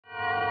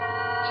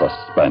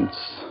Suspense.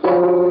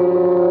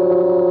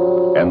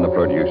 And the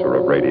producer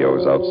of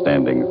radio's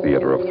outstanding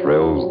theater of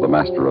thrills, the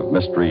master of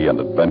mystery and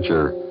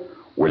adventure,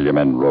 William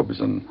N.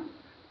 Robeson.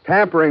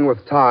 Tampering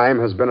with time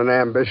has been an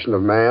ambition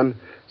of man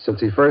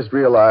since he first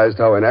realized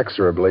how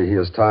inexorably he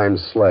is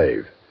time's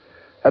slave.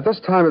 At this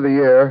time of the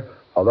year,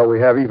 although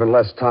we have even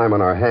less time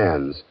on our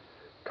hands,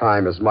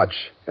 time is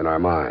much in our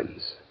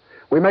minds.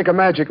 We make a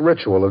magic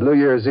ritual of New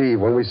Year's Eve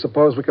when we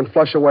suppose we can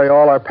flush away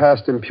all our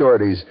past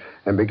impurities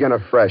and begin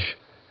afresh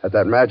at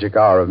that magic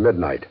hour of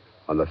midnight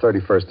on the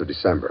 31st of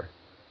December.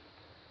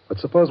 But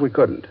suppose we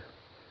couldn't.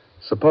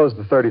 Suppose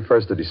the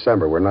 31st of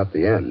December were not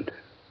the end.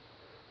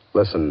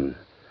 Listen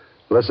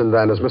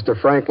then as Mr.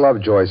 Frank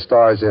Lovejoy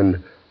stars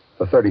in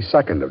the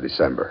 32nd of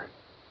December.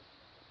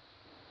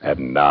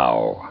 And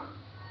now,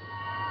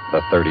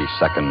 the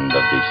 32nd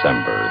of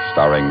December,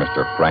 starring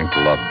Mr. Frank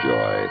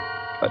Lovejoy,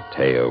 a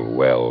tale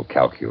well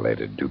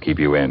calculated to keep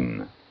you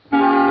in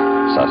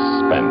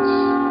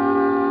suspense.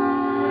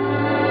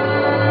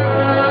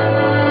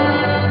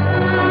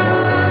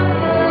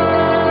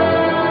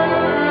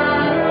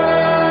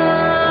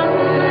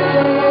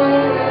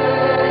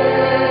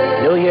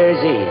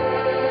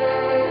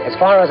 As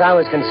far as I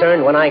was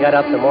concerned, when I got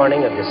up the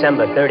morning of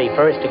December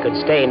 31st, it could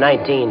stay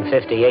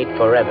 1958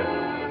 forever.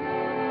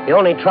 The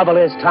only trouble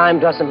is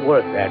time doesn't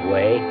work that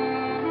way.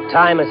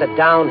 Time is a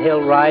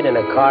downhill ride in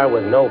a car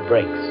with no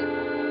brakes.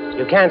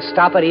 You can't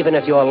stop it even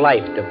if your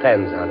life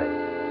depends on it.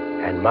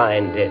 And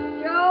mine did.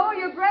 Joe,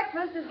 your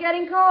breakfast is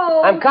getting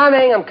cold. I'm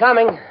coming.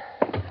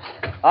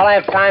 All I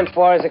have time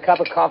for is a cup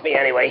of coffee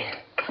anyway.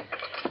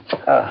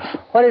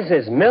 What is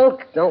this,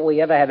 milk? Don't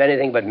we ever have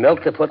anything but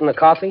milk to put in the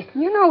coffee?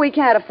 You know we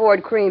can't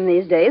afford cream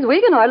these days.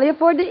 We can hardly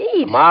afford to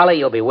eat. Molly,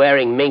 you'll be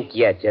wearing mink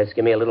yet. Just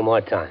give me a little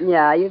more time.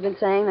 Yeah, you've been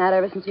saying that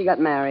ever since we got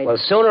married. Well,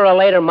 sooner or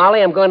later,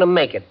 Molly, I'm going to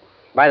make it.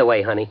 By the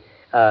way, honey,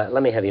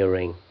 let me have your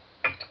ring.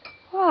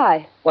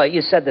 Why? Well,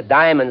 you said the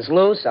diamond's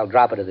loose. I'll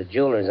drop it at the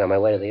jeweler's on my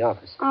way to the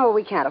office. Oh,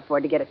 we can't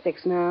afford to get it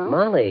fixed now.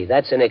 Molly,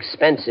 that's an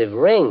expensive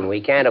ring. We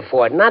can't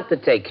afford not to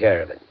take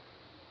care of it.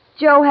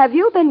 Joe, have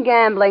you been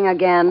gambling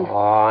again?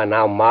 Oh,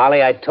 now,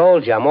 Molly, I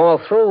told you, I'm all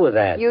through with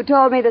that. You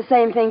told me the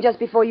same thing just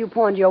before you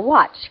pawned your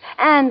watch.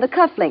 And the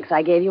cufflinks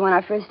I gave you on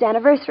our first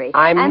anniversary.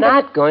 I'm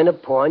not going to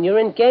pawn your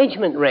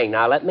engagement ring.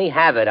 Now, let me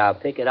have it. I'll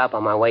pick it up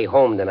on my way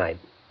home tonight.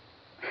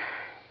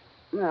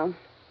 Well,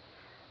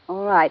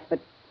 all right, but,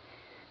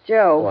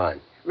 Joe... What?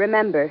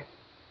 Remember,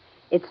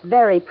 it's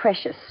very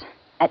precious,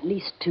 at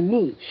least to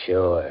me.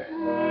 Sure,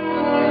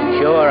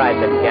 I've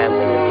been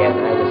gambling again.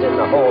 I was in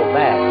the hole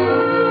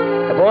bad.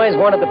 The boys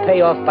wanted to pay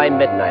off by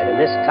midnight, and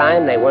this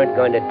time they weren't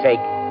going to take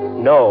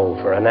no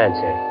for an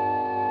answer.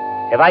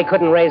 If I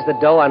couldn't raise the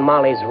dough on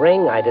Molly's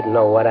ring, I didn't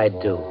know what I'd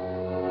do.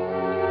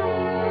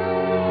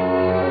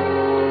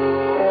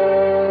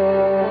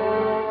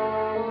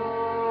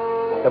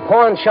 The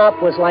pawn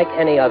shop was like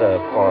any other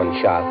pawn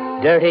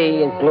shop,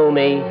 dirty and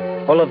gloomy,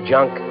 full of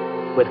junk,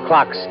 with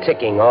clocks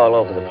ticking all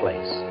over the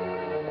place.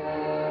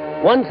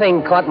 One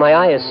thing caught my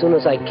eye as soon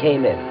as I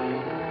came in.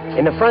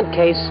 In the front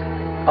case,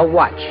 a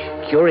watch,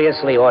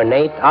 curiously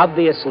ornate,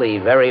 obviously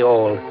very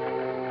old.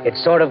 It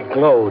sort of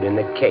glowed in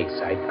the case.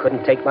 I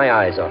couldn't take my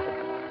eyes off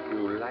it.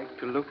 You like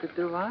to look at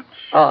the watch?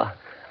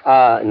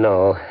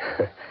 No.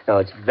 No,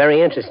 it's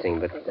very interesting,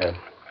 but,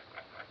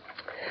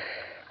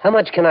 how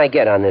much can I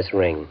get on this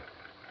ring?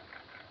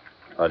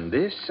 On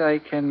this, I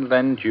can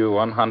lend you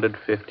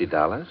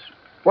 $150.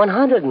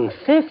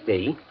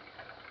 $150?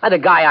 The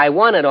guy I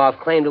won it off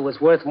claimed it was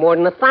worth more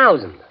than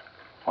 $1,000.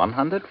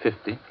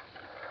 $150?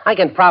 I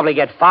can probably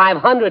get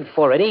 $500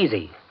 for it,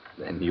 easy.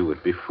 Then you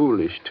would be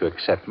foolish to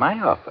accept my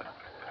offer.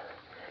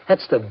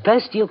 That's the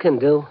best you can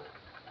do?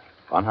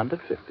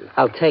 $150.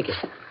 I'll take it.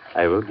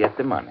 I will get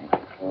the money.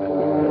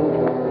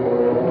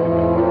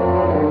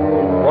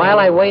 While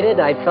I waited,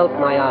 I felt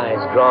my eyes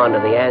drawn to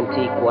the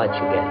antique watch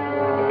again.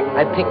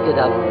 I picked it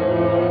up.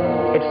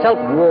 It felt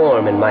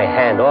warm in my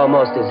hand,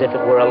 almost as if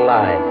it were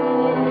alive.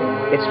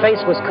 Its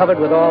face was covered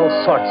with all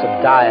sorts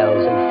of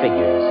dials and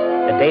figures.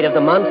 The date of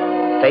the month,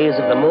 phase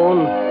of the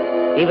moon,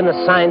 even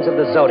the signs of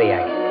the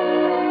zodiac.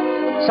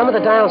 Some of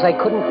the dials I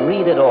couldn't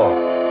read at all.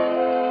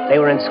 They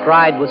were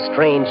inscribed with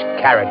strange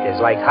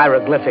characters like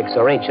hieroglyphics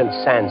or ancient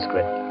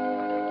Sanskrit.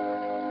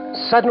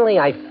 Suddenly,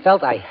 I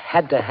felt I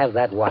had to have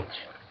that watch.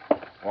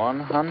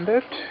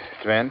 100,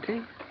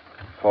 20,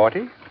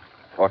 40,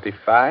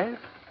 45,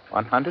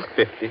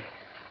 150.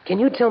 Can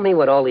you tell me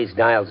what all these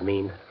dials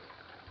mean?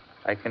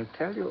 I can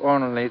tell you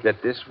only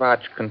that this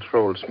watch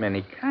controls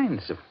many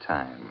kinds of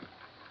time.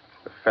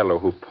 The fellow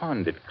who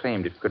pawned it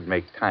claimed it could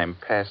make time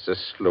pass as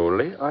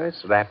slowly or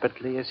as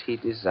rapidly as he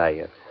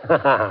desired.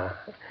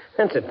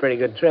 That's a pretty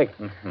good trick.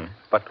 Mm-hmm.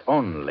 But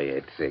only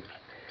a trick.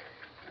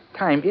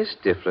 Time is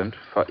different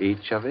for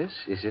each of us,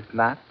 is it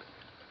not?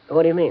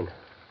 What do you mean?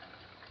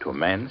 To a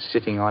man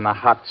sitting on a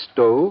hot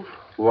stove,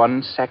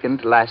 1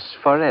 second lasts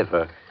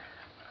forever.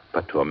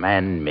 But to a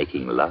man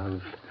making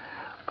love,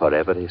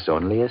 forever is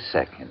only a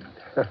second.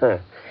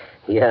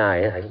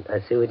 Yeah, I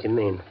see what you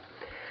mean.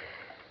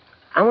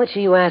 How much are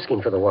you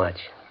asking for the watch?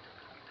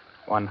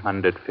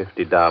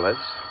 $150.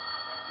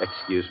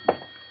 Excuse me.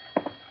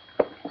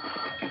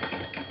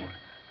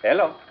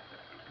 Hello.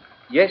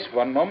 Yes,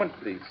 one moment,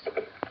 please.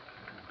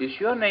 Is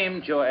your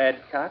name Joe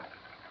Adcock?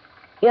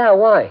 Yeah,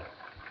 why?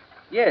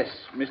 Yes,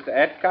 Mr.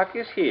 Adcock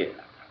is here.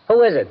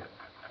 Who is it?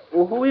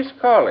 Who is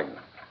calling?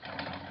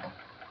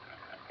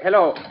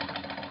 Hello?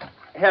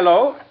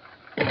 Hello?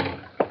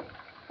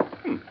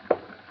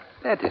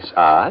 That is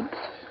odd.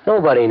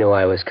 Nobody knew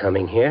I was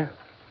coming here.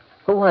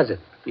 Who was it?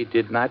 He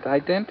did not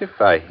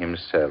identify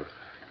himself.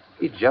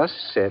 He just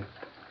said,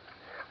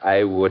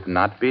 I would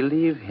not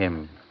believe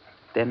him.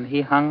 Then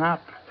he hung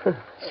up.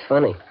 It's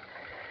funny.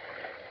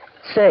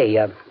 Say,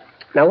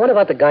 now what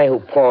about the guy who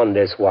pawned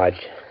this watch?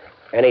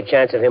 Any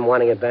chance of him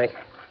wanting it back?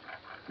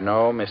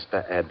 No,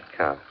 Mr.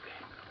 Adcock.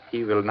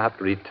 He will not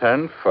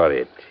return for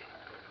it.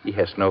 He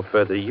has no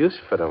further use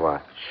for the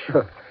watch.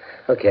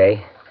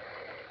 Okay.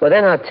 Well,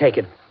 then I'll take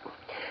it.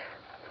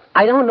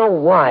 I don't know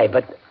why,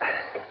 but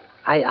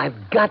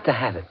I've got to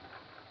have it.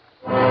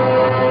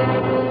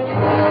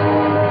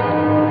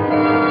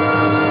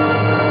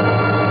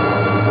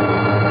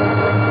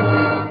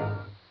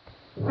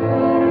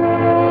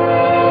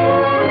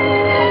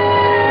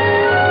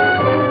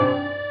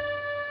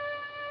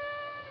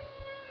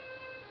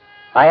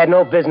 I had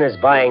no business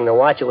buying the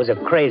watch. It was a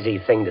crazy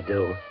thing to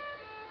do.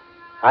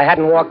 I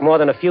hadn't walked more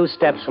than a few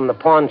steps from the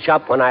pawn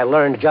shop when I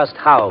learned just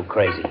how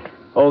crazy.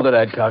 Hold it,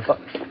 Adcock.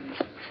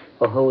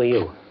 Well, who are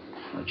you?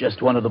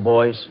 Just one of the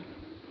boys.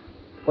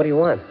 What do you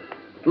want?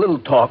 A little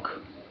talk.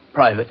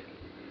 Private.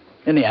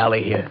 In the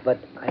alley here. But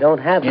I don't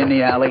have In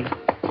the alley.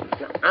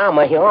 Ow,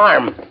 my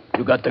arm.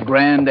 You got the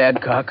grand,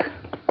 Adcock?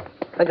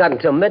 I got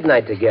until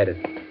midnight to get it.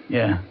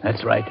 Yeah,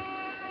 that's right.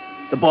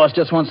 The boss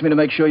just wants me to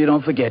make sure you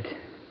don't forget.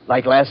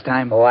 Like last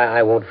time. Oh,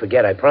 I won't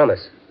forget, I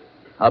promise.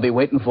 I'll be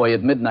waiting for you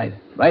at midnight.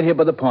 Right here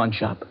by the pawn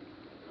shop.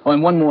 Oh,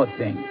 and one more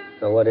thing.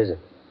 So what is it?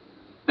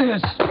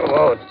 This.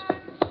 Oh,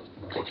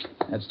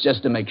 That's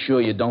just to make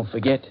sure you don't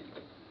forget.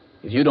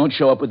 If you don't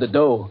show up with the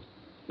dough,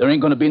 there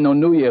ain't going to be no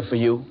New Year for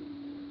you.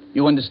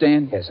 You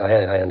understand? yes, I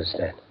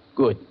understand.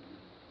 Good.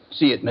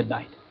 See you at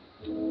midnight.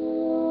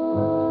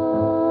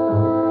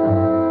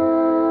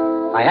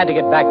 I had to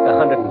get back the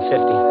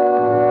 150.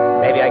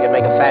 Maybe I could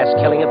make a fast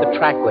killing at the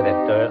track with it,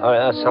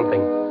 or something.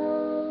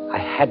 I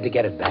had to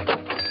get it back.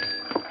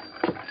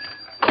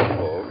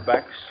 Oh,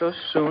 back so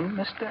soon,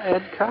 Mr.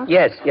 Adcock?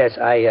 Yes,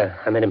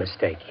 I made a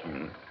mistake.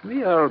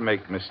 We all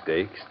make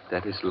mistakes.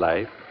 That is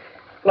life.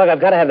 Look,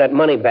 I've got to have that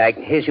money back.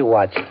 Here's your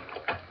watch.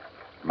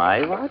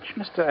 My watch,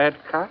 Mr.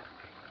 Adcock?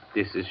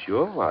 This is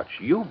your watch.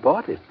 You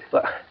bought it.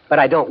 But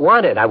I don't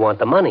want it. I want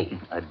the money.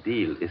 A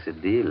deal is a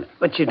deal.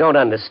 But you don't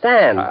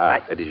understand.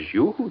 It is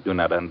you who do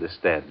not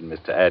understand,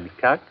 Mr.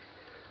 Adcock.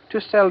 To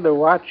sell the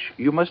watch,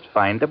 you must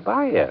find a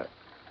buyer.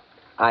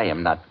 I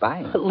am not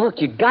buying. Look,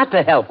 you got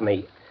to help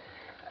me.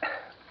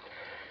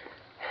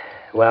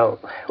 Well,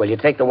 will you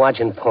take the watch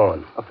and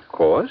pawn? Of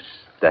course.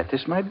 That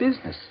is my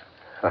business.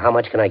 Well, how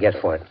much can I get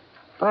for it?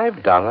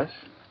 $5.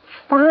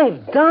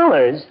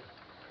 $5?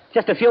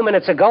 Just a few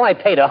minutes ago, I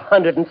paid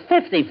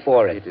 $150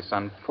 for it. It is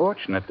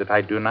unfortunate that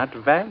I do not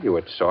value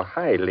it so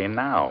highly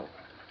now.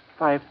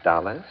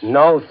 $5?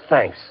 No,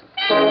 thanks.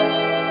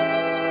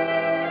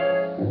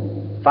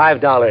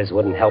 $5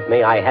 wouldn't help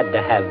me. I had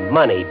to have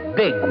money,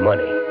 big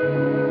money.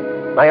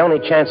 My only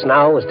chance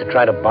now was to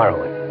try to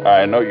borrow it.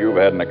 I know you've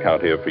had an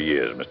account here for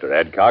years, Mr.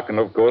 Adcock, and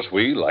of course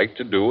we like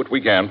to do what we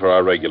can for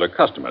our regular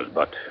customers,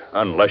 but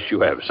unless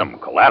you have some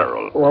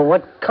collateral. Well,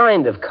 what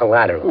kind of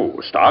collateral?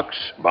 Oh, stocks,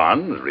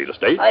 bonds, real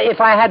estate. If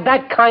I had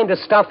that kind of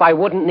stuff, I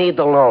wouldn't need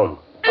the loan.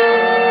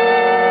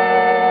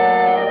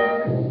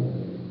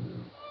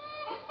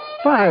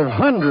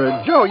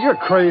 500? Joe, you're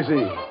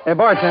crazy. Hey,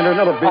 bartender,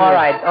 another beer. All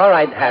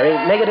right, Harry.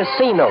 Make it a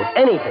C note.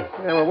 Anything.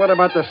 Yeah, well, what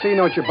about the C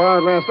note you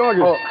borrowed last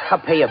August? Oh, I'll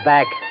pay you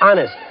back.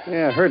 Honest.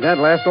 Yeah, I heard that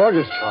last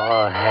August.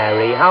 Oh,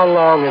 Harry, how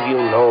long have you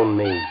known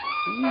me?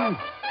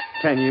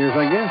 10 years,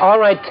 I guess. All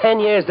right, 10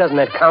 years. Doesn't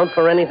it count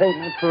for anything?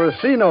 For a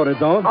C note, it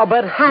don't. Oh,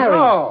 but Harry.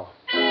 No.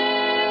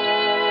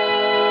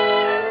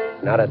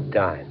 Not a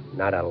dime.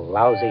 Not a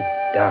lousy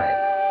dime.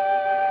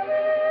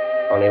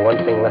 Only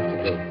one thing left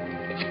to do.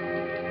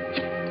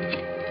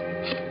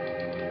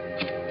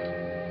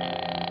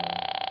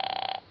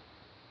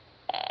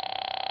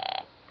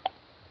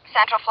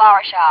 Central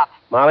Flower Shop.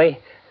 Molly,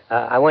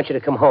 I want you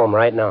to come home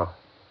right now.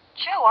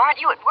 Joe, aren't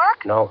you at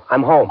work? No,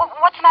 I'm home.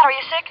 What's the matter? Are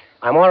you sick?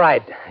 I'm all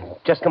right.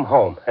 Just come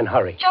home and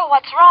hurry. Joe,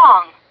 what's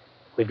wrong?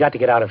 We've got to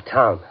get out of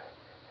town.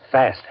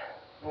 Fast.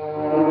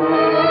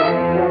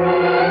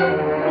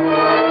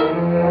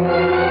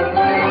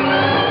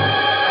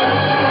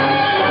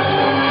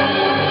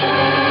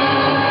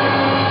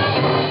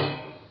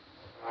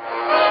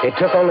 It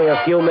took only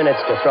a few minutes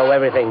to throw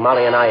everything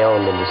Molly and I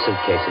owned into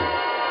suitcases.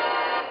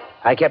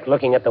 I kept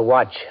looking at the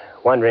watch,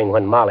 wondering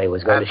when Molly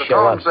was going to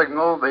show up. At the tone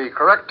signal, the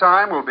correct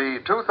time will be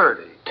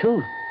 2:30.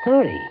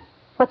 2:30?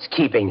 What's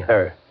keeping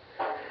her?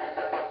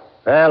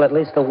 Well, at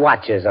least the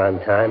watch is on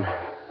time.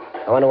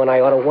 I wonder when I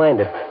ought to wind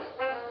it.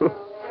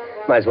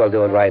 Might as well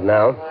do it right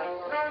now.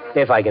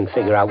 If I can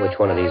figure out which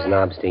one of these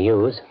knobs to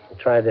use.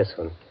 Try this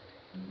one.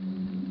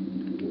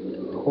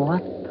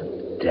 What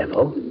the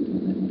devil?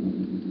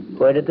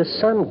 Where did the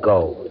sun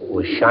go? It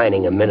was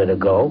shining a minute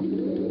ago.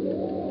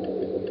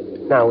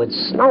 Now it's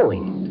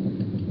snowing.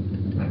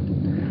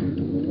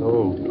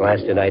 Oh,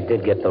 blasted, I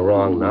did get the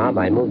wrong knob.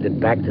 I moved it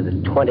back to the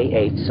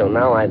 28th, so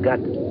now I've got...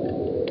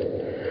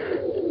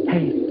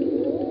 Hey,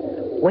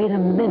 wait a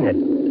minute.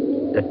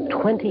 The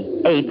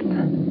 28th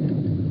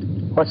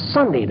was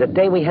Sunday, the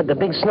day we had the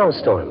big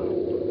snowstorm.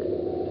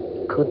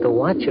 Could the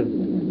watch have...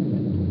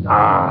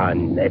 Ah,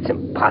 it's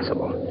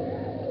impossible.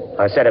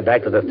 I set it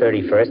back to the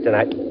 31st, and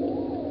I...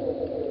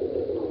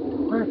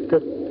 What the...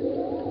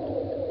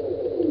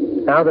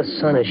 Now the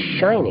sun is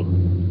shining.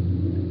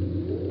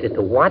 Did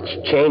the watch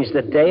change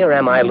the day, or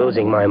am I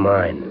losing my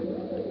mind?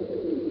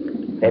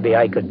 Maybe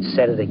I could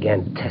set it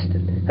again, test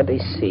it. Let me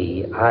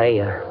see.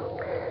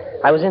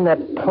 I was in that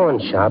pawn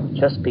shop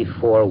just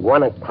before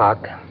 1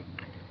 o'clock.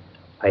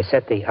 I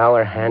set the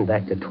hour hand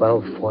back to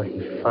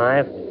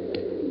 12:45.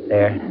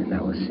 There.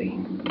 Now we'll see.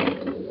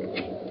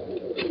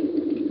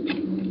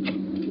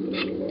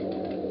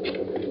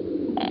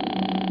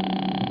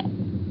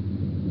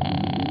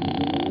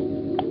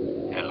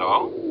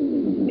 Hello?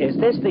 Is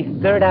this the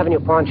 3rd Avenue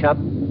pawn shop?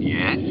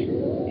 Yes?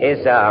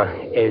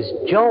 Is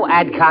Joe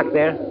Adcock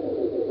there?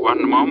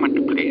 One moment,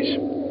 please.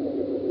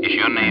 Is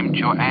your name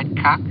Joe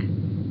Adcock?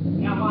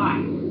 Yeah, why?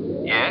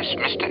 Yes,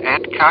 Mr.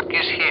 Adcock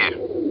is here.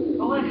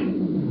 Who is it?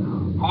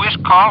 Who is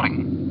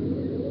calling?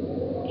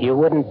 You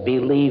wouldn't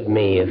believe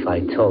me if I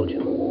told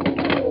you.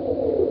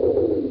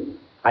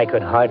 I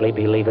could hardly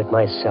believe it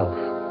myself.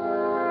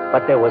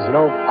 But there was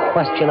no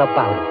question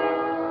about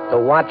it. The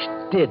watch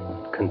did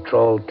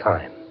control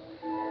time.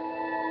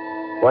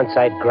 Once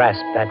I'd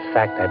grasped that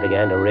fact, I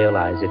began to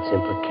realize its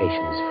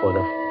implications. For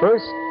the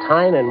first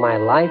time in my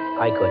life,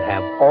 I could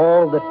have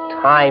all the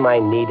time I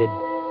needed,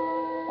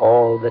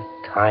 all the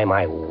time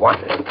I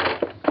wanted.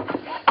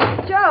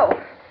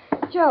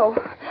 Joe.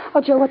 Oh,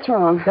 Joe, what's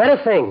wrong? Not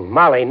a thing,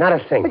 Molly, not a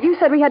thing. But you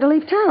said we had to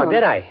leave town. Oh,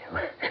 did I?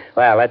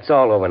 Well, that's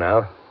all over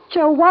now.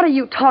 Joe, what are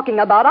you talking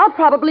about? I'll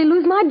probably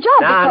lose my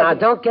job. No,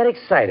 don't get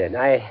excited.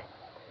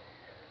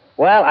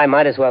 Well, I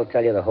might as well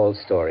tell you the whole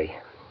story.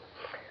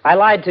 I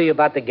lied to you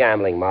about the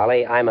gambling,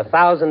 Molly. I'm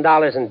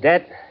 $1,000 in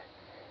debt.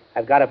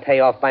 I've got to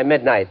pay off by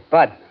midnight,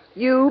 but...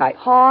 You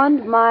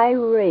pawned my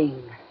ring,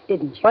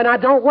 didn't you? Well, now,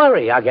 don't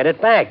worry. I'll get it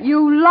back.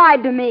 You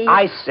lied to me.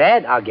 I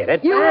said I'll get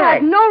it You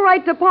back. had no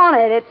right to pawn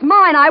it. It's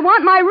mine. I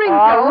want my ring,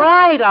 All Joe.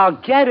 right, I'll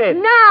get it.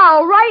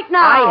 Now, right now.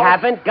 I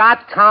haven't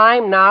got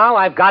time now.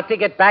 I've got to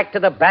get back to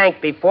the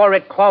bank before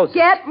it closes.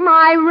 Get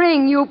my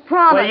ring, you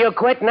promised. Will you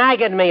quit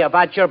nagging me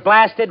about your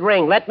blasted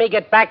ring? Let me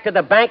get back to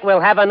the bank. We'll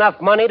have enough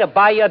money to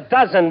buy you a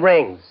dozen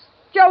rings.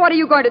 Joe, what are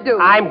you going to do?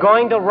 I'm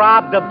going to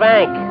rob the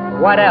bank.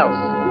 What else?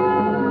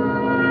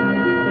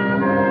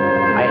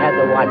 I had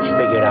the watch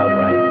figured out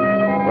right.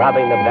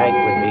 Robbing the bank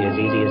would be as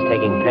easy as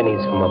taking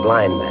pennies from a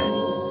blind man.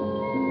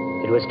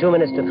 It was 2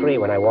 minutes to 3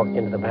 when I walked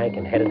into the bank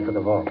and headed for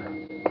the vault.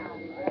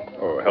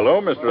 Oh,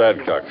 hello, Mr.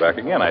 Adcock. Back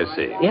again, I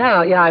see.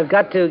 Yeah, I've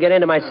got to get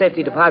into my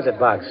safety deposit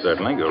box.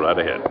 Certainly. Go right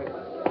ahead.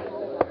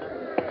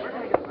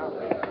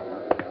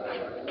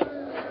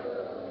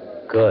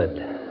 Good.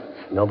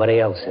 Nobody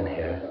else in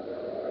here.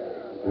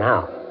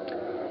 Now,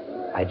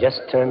 I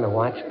just turned the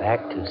watch back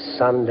to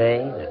Sunday,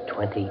 the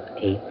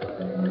 28th.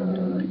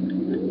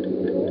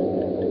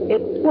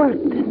 It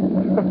worked.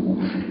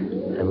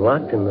 I'm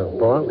locked in the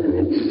vault, and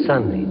it's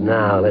Sunday.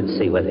 Now, let's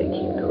see where they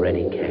keep the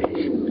ready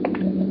cash.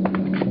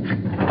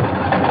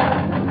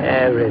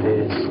 There it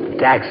is.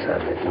 Stacks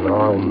of it, and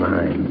all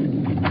mine.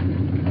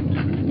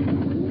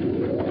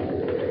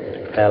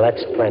 Well,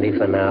 that's plenty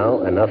for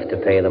now. Enough to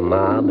pay the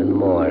mob and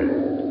more.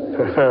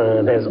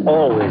 There's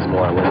always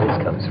more where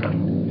this comes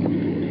from.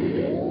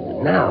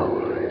 Now,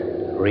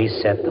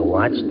 reset the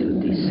watch to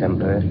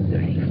December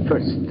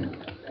 31st.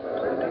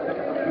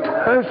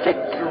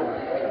 Perfect.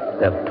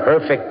 The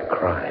perfect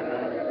crime.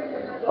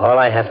 All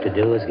I have to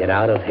do is get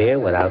out of here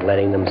without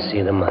letting them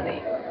see the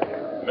money.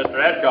 Mr.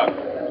 Adcock,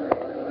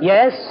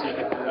 Yes?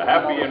 a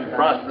happy and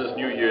prosperous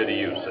New Year to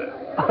you,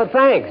 sir. Oh,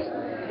 thanks.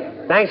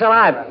 Thanks a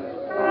lot.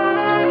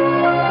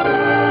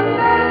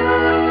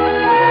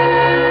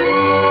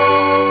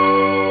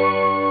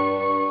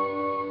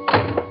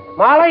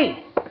 Molly!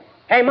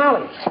 Hey,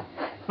 Molly.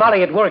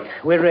 Molly, it worked.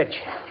 We're rich.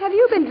 Have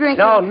you been drinking?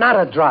 No, not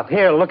a drop.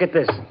 Here, look at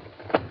this.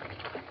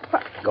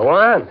 Go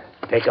on.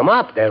 Pick 'em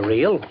up. They're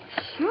real.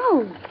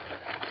 Joe,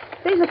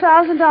 these are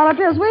 $1,000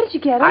 bills. Where did you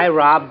get them? I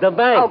robbed the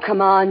bank. Oh,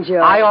 come on,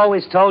 Joe. I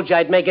always told you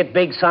I'd make it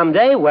big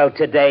someday. Well,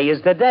 today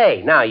is the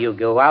day. Now, you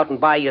go out and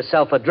buy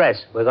yourself a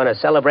dress. We're going to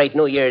celebrate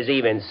New Year's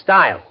Eve in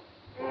style.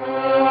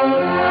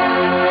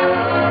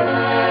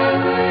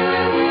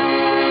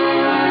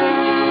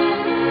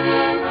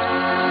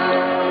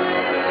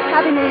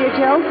 Happy New Year,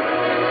 Joe.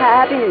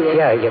 Happy New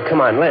Year. Yeah, come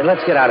on.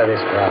 Let's get out of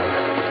this crowd.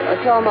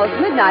 It's almost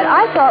midnight.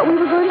 I thought we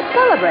were going to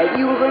celebrate.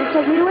 You were going to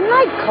take me to a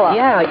nightclub.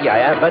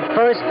 Yeah. But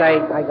first, I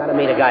got to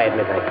meet a guy at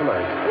midnight. Come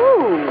on.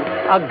 Ooh.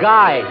 A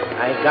guy.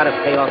 I got to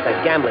pay off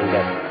that gambling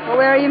debt. Well,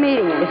 where are you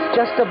meeting him? It's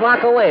just a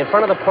block away in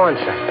front of the pawn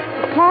shop.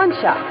 The pawn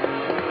shop.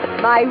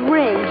 My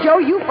ring.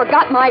 Joe, you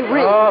forgot my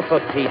ring. Oh,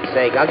 for Pete's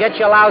sake. I'll get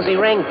your lousy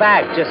ring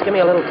back. Just give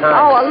me a little time.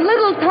 Oh, a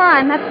little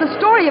time. That's the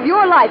story of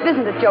your life,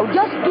 isn't it, Joe?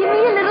 Just give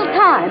me a little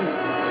time.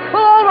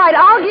 Well, all right,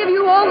 I'll give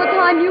you all the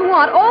time you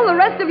want, all the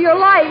rest of your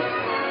life.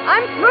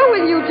 I'm through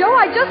with you, Joe.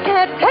 I just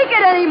can't take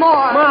it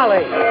anymore.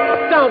 Molly,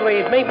 don't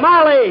leave me.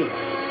 Molly,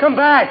 come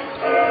back.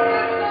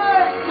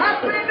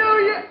 Happy New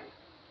Year.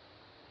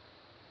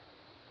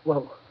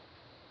 Well,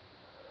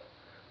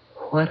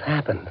 what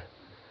happened?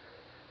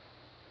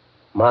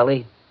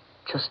 Molly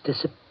just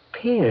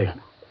disappeared.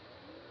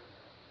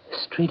 The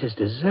street is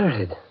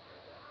deserted.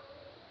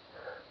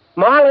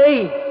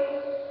 Molly!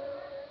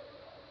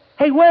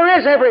 Hey, where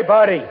is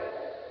everybody?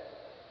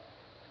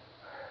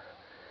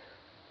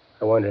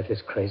 I wonder if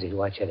this crazy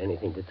watch had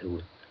anything to do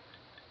with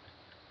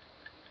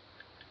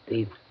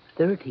the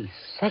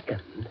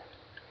 32nd.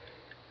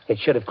 It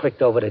should have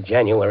clicked over to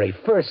January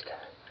 1st.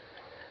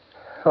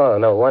 Oh,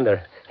 no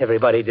wonder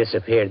everybody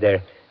disappeared.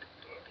 There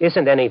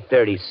isn't any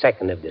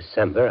 32nd of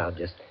December. I'll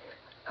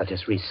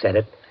just reset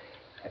it.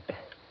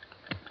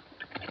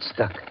 It's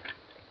stuck.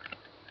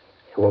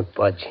 It won't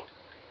budge.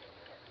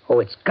 Oh,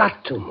 it's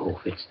got to move.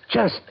 It's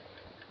just...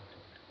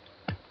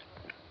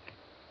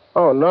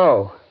 Oh,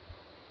 no.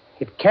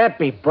 It can't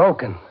be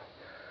broken.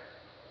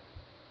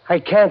 I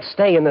can't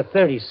stay in the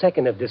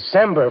 32nd of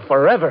December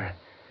forever.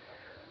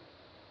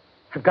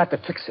 I've got to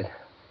fix it.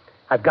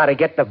 I've got to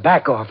get the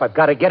back off. I've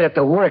got to get it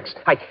to work.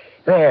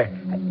 There.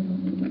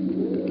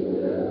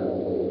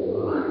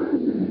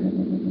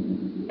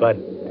 But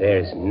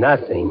there's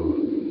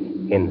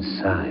nothing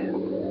inside.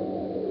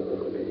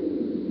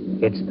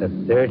 It's the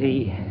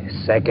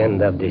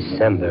 32nd of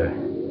December.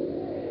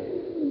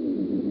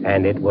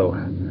 And it will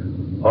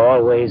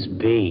always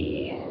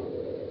be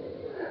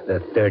the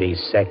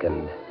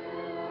 32nd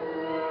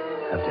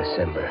of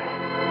December.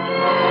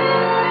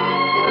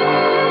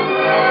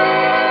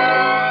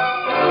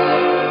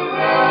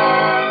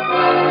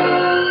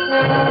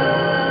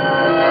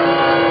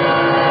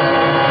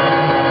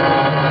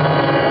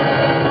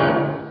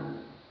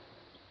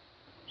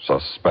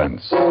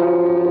 Suspense,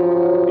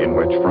 in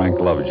which Frank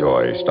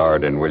Lovejoy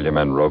starred in William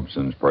N.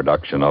 Robeson's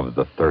production of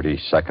The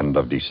 32nd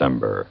of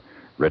December,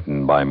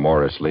 written by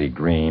Morris Lee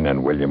Green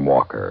and William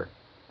Walker.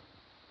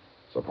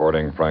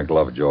 Supporting Frank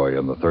Lovejoy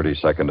in The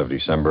 32nd of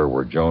December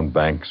were Joan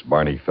Banks,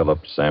 Barney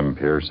Phillips, Sam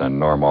Pierce, and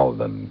Norm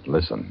Alden.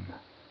 Listen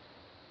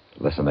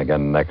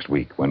again next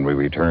week when we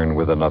return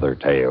with another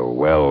tale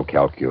well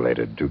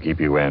calculated to keep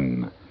you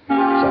in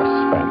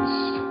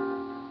suspense.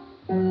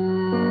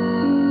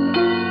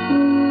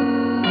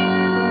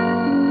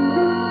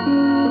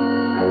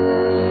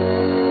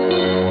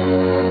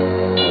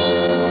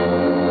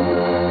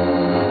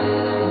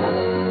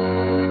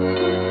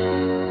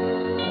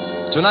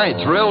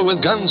 Tonight, thrill with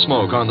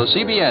Gunsmoke on the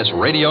CBS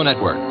Radio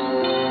Network.